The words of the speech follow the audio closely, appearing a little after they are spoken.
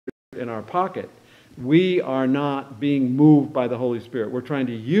in our pocket, we are not being moved by the Holy Spirit. We're trying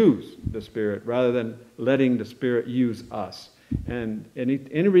to use the Spirit rather than letting the Spirit use us. And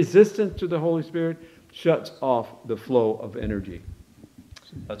any resistance to the Holy Spirit shuts off the flow of energy.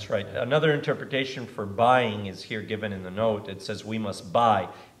 That's right. Another interpretation for buying is here given in the note. It says we must buy,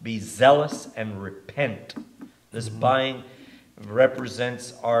 be zealous and repent. This buying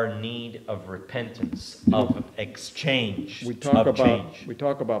represents our need of repentance, of exchange, We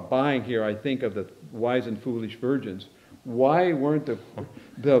talk about buying here. I think of the wise and foolish virgins. Why weren't the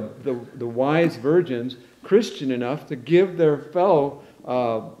wise virgins Christian enough to give their fellow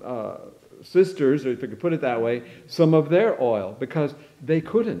sisters, or if you could put it that way, some of their oil? Because they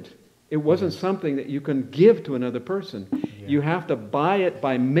couldn't. It wasn't something that you can give to another person. Yeah. You have to buy it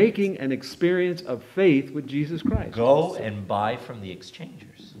by making an experience of faith with Jesus Christ. Go and buy from the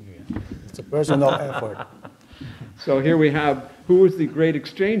exchangers. Yeah. It's a personal effort. So here we have, who is the great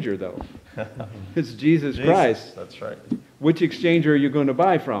exchanger, though? It's Jesus Christ. That's right. Which exchanger are you going to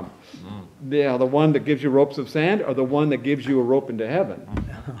buy from? The one that gives you ropes of sand, or the one that gives you a rope into heaven?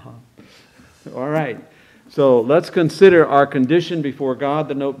 All right. So let's consider our condition before God,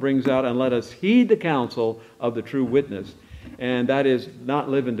 the note brings out, and let us heed the counsel of the true witness. And that is not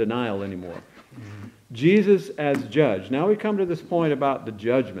live in denial anymore. Jesus as judge. Now we come to this point about the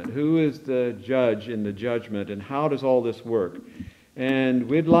judgment. Who is the judge in the judgment, and how does all this work? And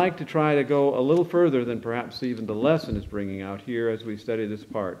we'd like to try to go a little further than perhaps even the lesson is bringing out here as we study this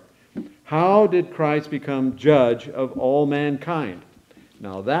part. How did Christ become judge of all mankind?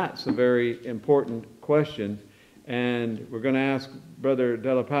 Now that's a very important question, and we're going to ask Brother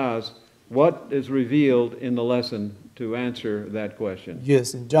De La Paz what is revealed in the lesson to answer that question.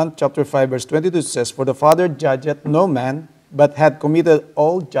 Yes, in John chapter 5 verse 22 it says, "For the Father judgeth no man, but hath committed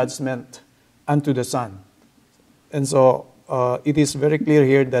all judgment unto the Son." And so it is very clear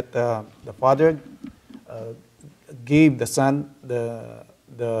here that the Father gave the Son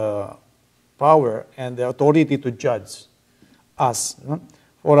the power and the authority to judge us.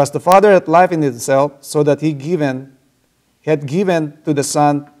 For as the Father hath life in himself, so that he had given to the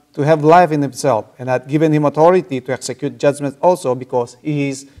Son to have life in himself, and had given him authority to execute judgment also, because he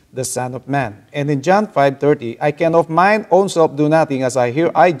is the Son of Man. And in John 5:30, "I can of mine own self do nothing, as I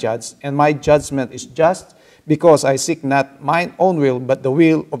hear I judge, and my judgment is just, because I seek not mine own will, but the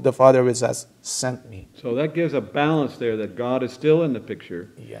will of the Father which has sent me." So that gives a balance there, that God is still in the picture.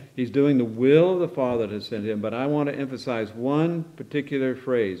 Yeah. He's doing the will of the Father that has sent him. But I want to emphasize one particular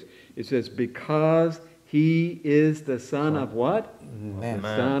phrase. It says, because he is the Son of what? Man.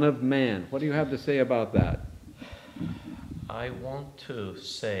 The Son of Man. What do you have to say about that? I want to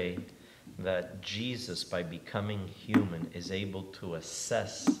say that Jesus, by becoming human, is able to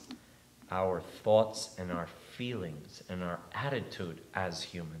assess our thoughts and our feelings and our attitude as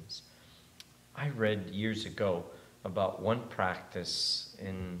humans. I read years ago about one practice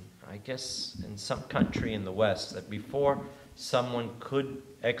in, I guess, in some country in the West, that before someone could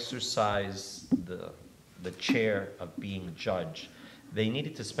exercise the chair of being judge, they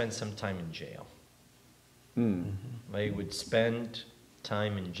needed to spend some time in jail. They would spend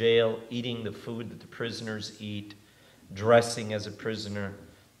time in jail, eating the food that the prisoners eat, dressing as a prisoner,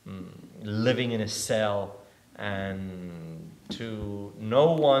 living in a cell, and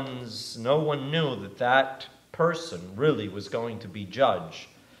no one knew that person really was going to be judged,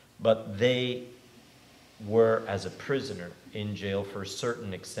 but they were as a prisoner in jail for a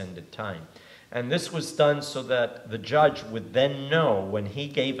certain extended time. And this was done so that the judge would then know, when he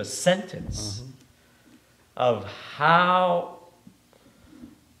gave a sentence, of how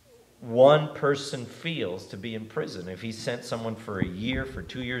one person feels to be in prison. If he sent someone for a year, for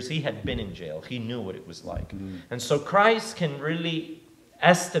 2 years, he had been in jail. He knew what it was like. And so Christ can really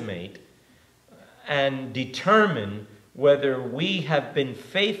estimate and determine whether we have been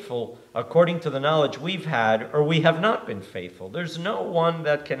faithful according to the knowledge we've had, or we have not been faithful. There's no one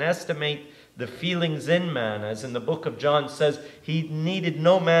that can estimate the feelings in man. As in the book of John says, he needed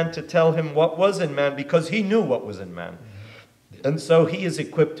no man to tell him what was in man, because he knew what was in man. And so he is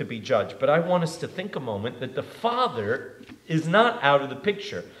equipped to be judged. But I want us to think a moment that the Father is not out of the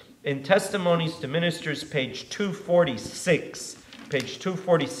picture. In Testimonies to Ministers, page 246,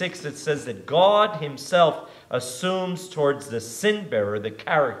 it says that God himself assumes towards the sin bearer the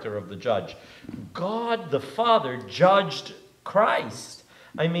character of the judge. God the Father judged Christ.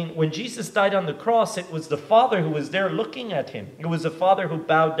 I mean, when Jesus died on the cross, it was the Father who was there looking at him. It was the Father who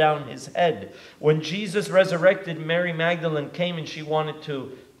bowed down his head. When Jesus resurrected, Mary Magdalene came and she wanted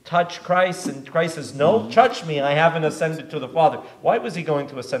to touch Christ, and Christ says, "No, touch me, I haven't ascended to the Father." Why was he going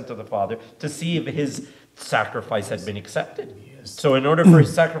to ascend to the Father? To see if his sacrifice had been accepted. So in order for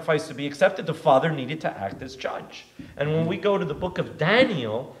his sacrifice to be accepted, the Father needed to act as judge. And when we go to the book of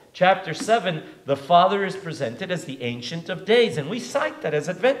Daniel, chapter 7, the Father is presented as the Ancient of Days. And we cite that as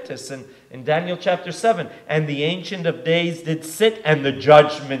Adventists in Daniel chapter 7. And the Ancient of Days did sit, and the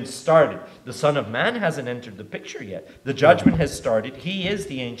judgment started. The Son of Man hasn't entered the picture yet. The judgment has started. He is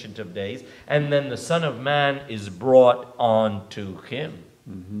the Ancient of Days. And then the Son of Man is brought on to him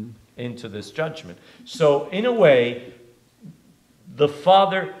into this judgment. So in a way, the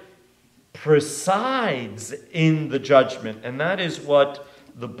Father presides in the judgment. And that is what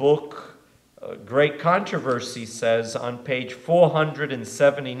the book Great Controversy says on page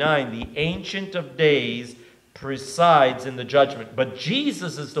 479. The Ancient of Days presides in the judgment. But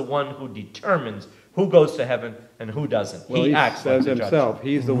Jesus is the one who determines who goes to heaven and who doesn't. Well, he acts says like the himself, judge.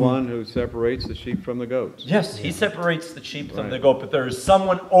 he's the one who separates the sheep from the goats. Yes, he separates the sheep from Right. the goat, but there is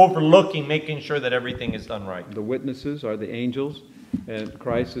someone overlooking, making sure that everything is done right. The witnesses are the angels, and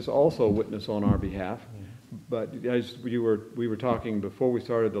Christ is also a witness on our behalf. But as we were talking before we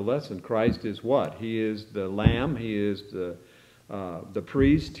started the lesson, Christ is what? He is the lamb, he is the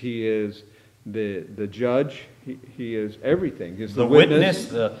priest, he is the judge, he is everything. He's The witness,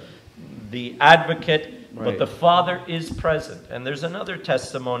 the advocate, Right. but the Father is present. And there's another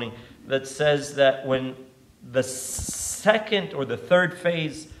testimony that says that when the second or the third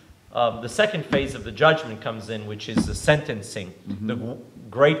phase, the second phase of the judgment comes in, which is the sentencing, the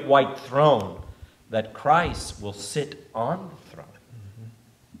great white throne, that Christ will sit on the throne.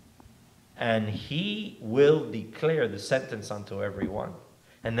 And he will declare the sentence unto everyone.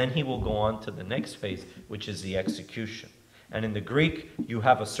 And then he will go on to the next phase, which is the execution. And in the Greek, you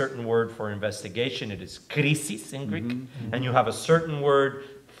have a certain word for investigation. It is krisis in Greek. And you have a certain word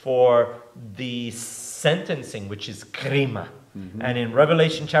for the sentencing, which is krima. And in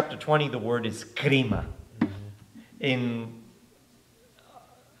Revelation chapter 20, the word is krima. In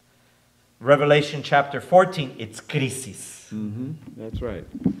Revelation chapter 14, it's krisis. That's right.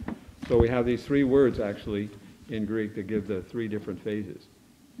 So we have these three words actually in Greek that give the three different phases.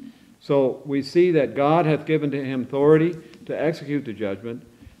 So we see that God hath given to him authority to execute the judgment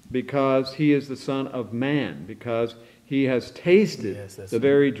because he is the Son of Man, because he has tasted the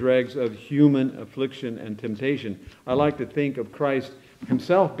very dregs of human affliction and temptation. I like to think of Christ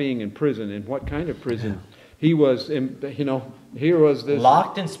himself being in prison. In what kind of prison? He was, here was this...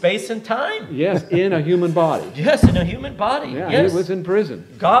 Locked in space and time. Yes, in a human body. Yes, in a human body. Yeah, yes. he was in prison.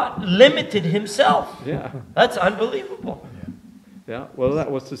 God limited himself. Yeah. That's unbelievable. Yeah, well, that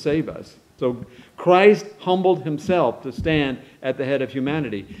was to save us. So Christ humbled himself to stand at the head of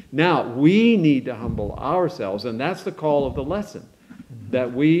humanity. Now, we need to humble ourselves, and that's the call of the lesson,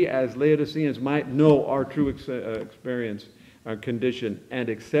 that we as Laodiceans might know our true experience, our condition, and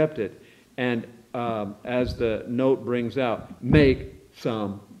accept it, and as the note brings out, make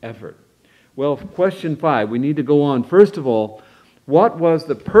some effort. Well, question 5, we need to go on. First of all, what was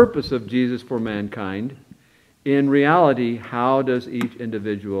the purpose of Jesus for mankind? In reality, how does each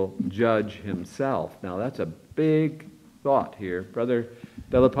individual judge himself? Now, that's a big thought here. Brother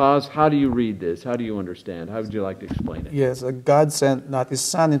De La Paz, how do you read this? How do you understand? How would you like to explain it? Yes, God sent not his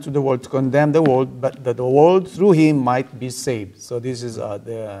Son into the world to condemn the world, but that the world through him might be saved. So this is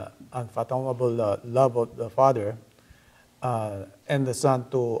the unfathomable love of the Father and the Son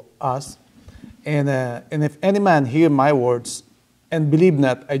to us. And if any man hear my words and believe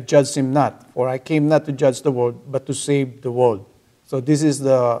not, I judge him not. For I came not to judge the world, but to save the world. So this is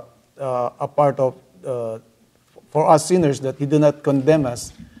a part of, for us sinners, that he did not condemn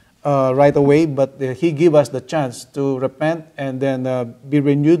us right away, but he give us the chance to repent and then be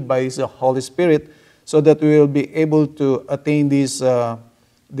renewed by his Holy Spirit, so that we will be able to attain this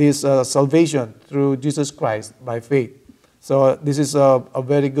salvation through Jesus Christ by faith. So this is a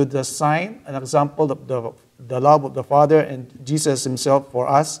very good sign, an example of the love of the Father and Jesus himself for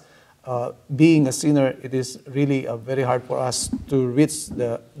us. Being a sinner, it is really very hard for us to reach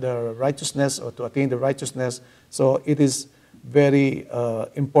the righteousness or to attain the righteousness. So it is very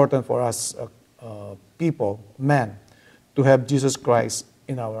important for us people, men, to have Jesus Christ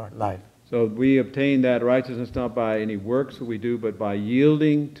in our life. So we obtain that righteousness not by any works that we do, but by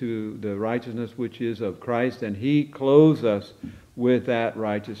yielding to the righteousness which is of Christ, and he clothes us with that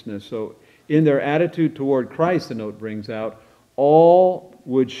righteousness. So in their attitude toward Christ, the note brings out, all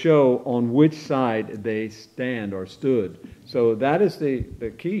would show on which side they stand or stood. So that is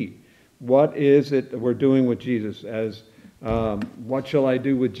the key. What is it that we're doing with Jesus? As what shall I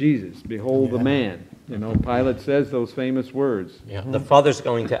do with Jesus? Behold the man. Pilate says those famous words. Yeah. The Father's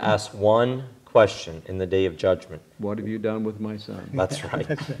going to ask one question in the day of judgment. What have you done with my son? That's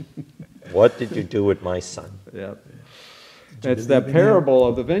right. What did you do with my son? Yep. It's the believe in him. parable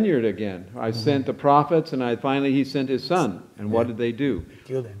of the vineyard again. I sent the prophets, and finally he sent his son. And what did they do?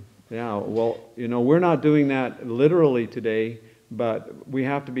 Kill them. Yeah, well, we're not doing that literally today, but we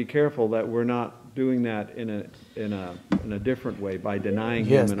have to be careful that we're not doing that in a different way by denying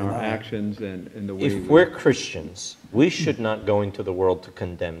him in our actions and in the way If we're Christians, we should not go into the world to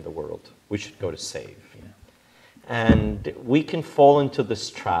condemn the world. We should go to save. And we can fall into this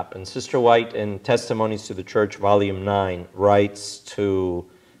trap. And Sister White, in Testimonies to the Church, Volume 9, writes to,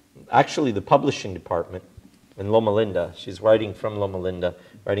 actually, the publishing department in Loma Linda. She's writing from Loma Linda,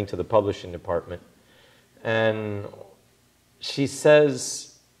 writing to the publishing department. And she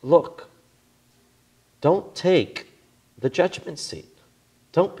says, look, don't take the judgment seat.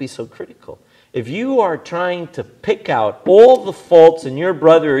 Don't be so critical. If you are trying to pick out all the faults in your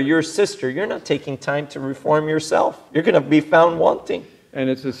brother or your sister, you're not taking time to reform yourself. You're going to be found wanting. And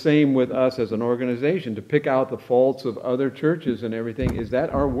it's the same with us as an organization, to pick out the faults of other churches and everything. Is that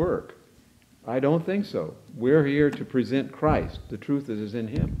our work? I don't think so. We're here to present Christ. The truth is in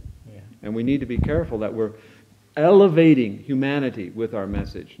him. Yeah. And we need to be careful that we're elevating humanity with our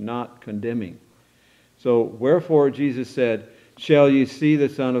message, not condemning. So, wherefore Jesus said, shall ye see the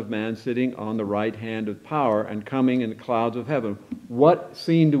Son of Man sitting on the right hand of power and coming in the clouds of heaven. What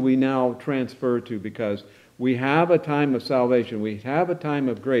scene do we now transfer to? Because we have a time of salvation, we have a time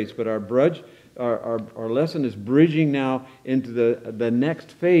of grace, but our lesson is bridging now into the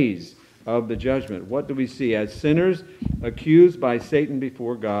next phase of the judgment. What do we see? As sinners accused by Satan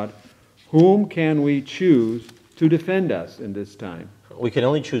before God, whom can we choose to defend us in this time? We can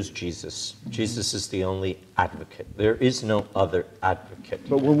only choose Jesus. Jesus is the only advocate. There is no other advocate.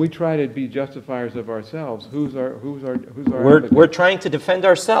 But when we try to be justifiers of ourselves, who's our advocate? We're trying to defend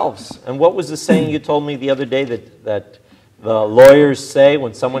ourselves. And what was the saying you told me the other day that the lawyers say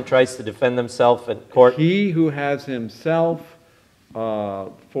when someone tries to defend themselves in court? He who has himself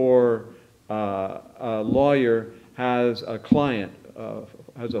for a lawyer has a client.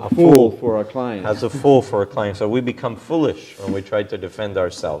 Has a fool for a client. Has a fool for a client. So we become foolish when we try to defend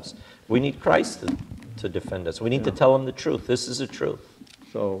ourselves. We need Christ to defend us. We need to tell him the truth. This is the truth.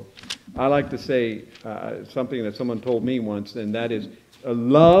 So I like to say something that someone told me once, and that is,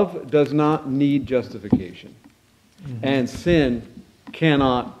 love does not need justification. And sin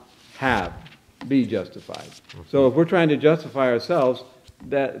cannot be justified. So if we're trying to justify ourselves,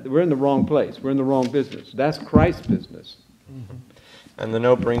 that we're in the wrong place. We're in the wrong business. That's Christ's business. And the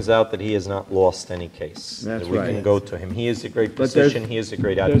note brings out that he has not lost any case. That's we right. can go to him. He is a great physician. He is a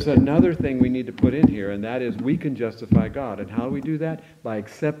great advocate. There's another thing we need to put in here, and that is we can justify God. And how do we do that? By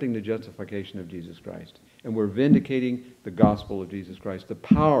accepting the justification of Jesus Christ. And we're vindicating the gospel of Jesus Christ, the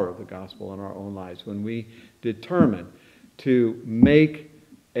power of the gospel in our own lives, when we determine to make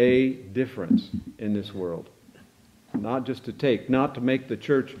a difference in this world. Not just to take, not to make the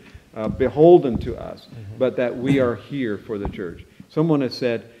church beholden to us, but that we are here for the church. Someone has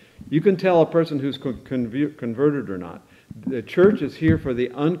said, you can tell a person who's converted or not. The church is here for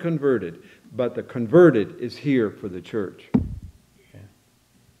the unconverted, but the converted is here for the church. Yeah.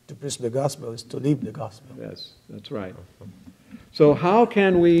 To preach the gospel is to live the gospel. Yes, that's right. So how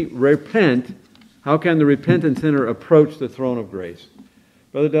can we repent? How can the repentant sinner approach the throne of grace?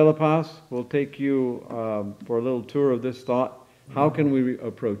 Brother De La Paz, we'll take you for a little tour of this thought. How can we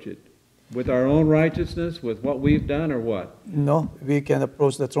approach it? With our own righteousness, with what we've done, or what? No, we can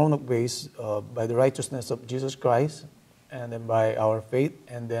approach the throne of grace by the righteousness of Jesus Christ, and then by our faith,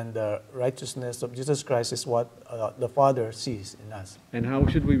 and then the righteousness of Jesus Christ is what the Father sees in us. And how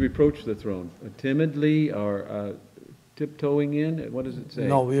should we approach the throne? Timidly or tiptoeing in? What does it say?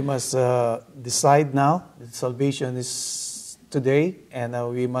 No, we must decide now that salvation is today, and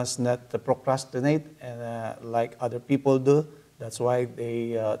we must not procrastinate and like other people do. That's why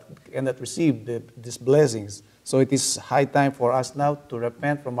they cannot receive these blessings. So it is high time for us now to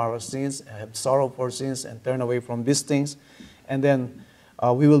repent from our sins, have sorrow for sins, and turn away from these things. And then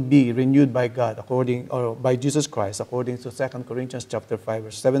we will be renewed by God, by Jesus Christ, according to 2 Corinthians chapter 5,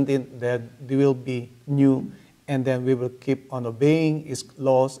 verse 17, that they will be new, and then we will keep on obeying His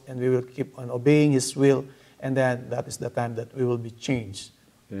laws, and we will keep on obeying His will, and then that is the time that we will be changed.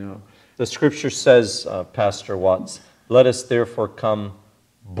 Yeah. The scripture says, Pastor Watts, let us therefore come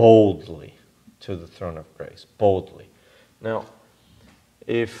boldly to the throne of grace. Boldly. Now,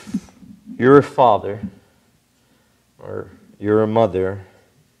 if you're a father or you're a mother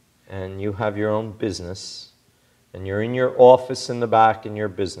and you have your own business and you're in your office in the back in your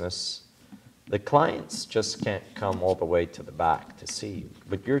business, the clients just can't come all the way to the back to see you,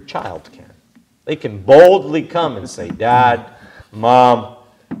 but your child can. They can boldly come and say, Dad, Mom.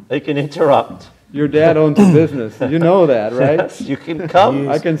 They can interrupt. Your dad owns a business. You know that, right? Yes, you can come.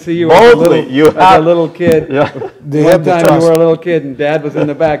 I can see you Boldly, as a little kid. Yeah. They One have the time you trust. were a little kid and Dad was in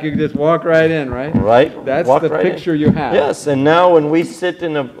the back. You could just walk right in, right? Right. That's Walk the right in. picture you have. Yes, and now when we sit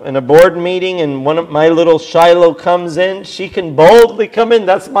in a board meeting and one of my little Shiloh comes in, she can boldly come in.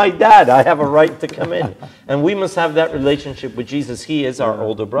 That's my dad. I have a right to come in. And we must have that relationship with Jesus. He is our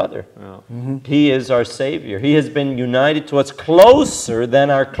older brother. Yeah. He is our Savior. He has been united to us closer than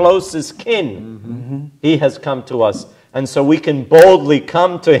our closest kin. He has come to us. And so we can boldly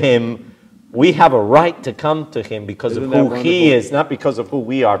come to Him. We have a right to come to Him because Isn't of that who wonderful? He is, not because of who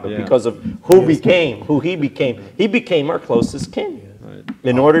we are, but Yeah. because of who He became. He became our closest kin Right.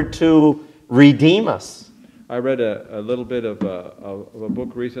 in order to redeem us. I read a little bit of a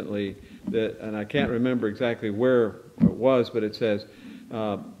book recently, and I can't remember exactly where it was, but it says,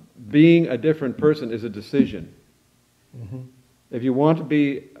 being a different person is a decision. If you want to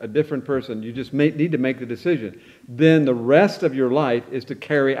be a different person, you just need to make the decision. Then the rest of your life is to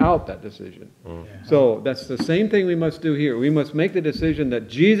carry out that decision. So that's the same thing we must do here. We must make the decision that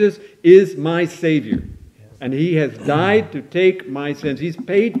Jesus is my Savior. And He has died to take my sins. He's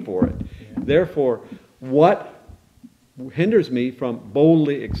paid for it. Therefore, what hinders me from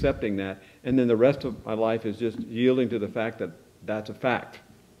boldly accepting that? And then the rest of my life is just yielding to the fact that that's a fact.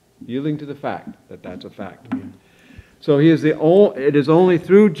 Yielding to the fact that that's a fact. So it is only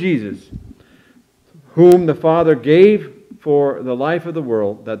through Jesus, whom the Father gave for the life of the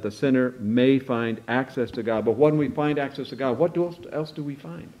world, that the sinner may find access to God. But when we find access to God, what else do we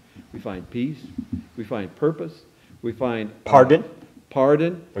find? We find peace. We find purpose. We find Pardon.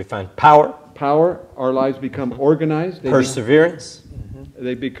 Pardon. We find power, Power. Our lives become organized. perseverance.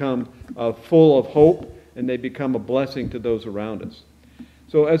 They become full of hope, and they become a blessing to those around us.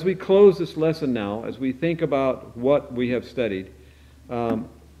 So as we close this lesson now, as we think about what we have studied,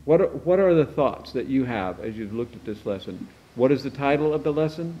 what are the thoughts that you have as you've looked at this lesson? What is the title of the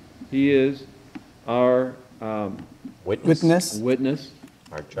lesson? He is our Witness. witness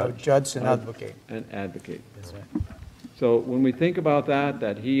Our Our judge. judge and advocate. and advocate. That's right. So when we think about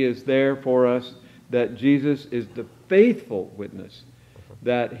that He is there for us, that Jesus is the faithful witness,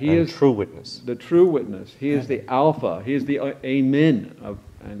 that He And is true witness. the true witness. He is the Alpha. He is the Amen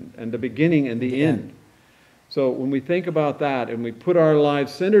and the beginning and the end. So when we think about that and we put our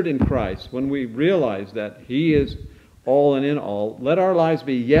lives centered in Christ, when we realize that He is all and in all, let our lives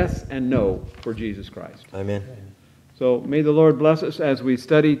be yes and no for Jesus Christ. Amen. So may the Lord bless us as we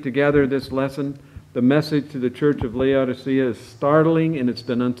study together this lesson. The message to the church of Laodicea is startling in its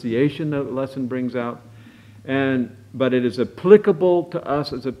denunciation that the lesson brings out. But it is applicable to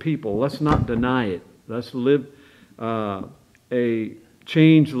us as a people. Let's not deny it. Let's live a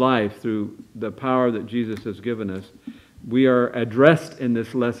changed life through the power that Jesus has given us. We are addressed in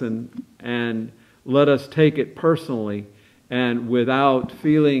this lesson, and let us take it personally and without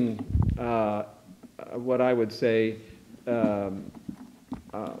feeling what I would say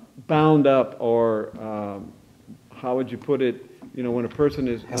bound up, or how would you put it? You know, when a person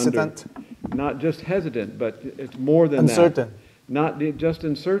is Hesitant? not just hesitant, but it's more than Uncertain. that. Not just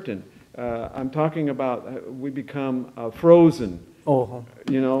uncertain. I'm talking about we become frozen. Oh,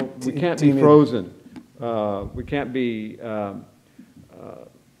 You know, we can't be timid. frozen. We can't be,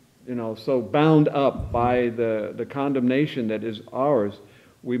 so bound up by the condemnation that is ours.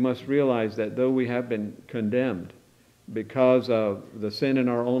 We must realize that though we have been condemned because of the sin in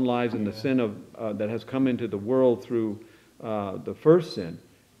our own lives and the sin that has come into the world through the first sin,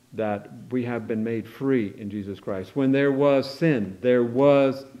 that we have been made free in Jesus Christ. When there was sin, there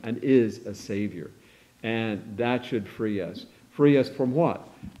was and is a Savior. And that should free us. Free us from what?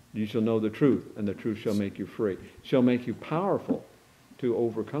 You shall know the truth, and the truth shall make you free. Shall make you powerful to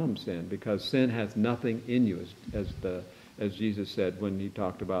overcome sin, because sin has nothing in you, as Jesus said when He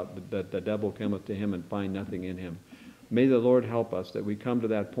talked about that the devil cometh to Him and find nothing in him. May the Lord help us that we come to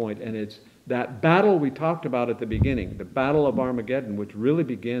that point, and it's that battle we talked about at the beginning, the battle of Armageddon, which really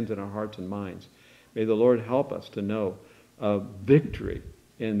begins in our hearts and minds. May the Lord help us to know of victory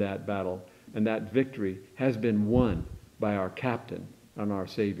in that battle, and that victory has been won by our captain and our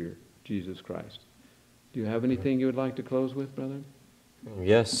Savior, Jesus Christ. Do you have anything you would like to close with, brother?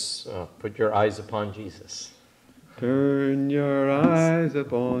 Yes, put your eyes upon Jesus. Turn your eyes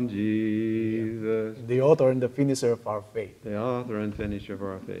upon Jesus, the author and the finisher of our faith. the author and finisher of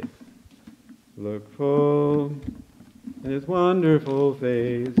our faith. Look full in His wonderful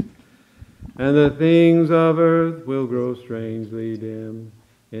face, and the things of earth will grow strangely dim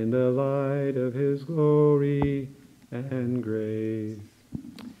in the light of His glory and grace.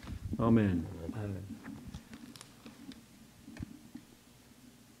 Amen.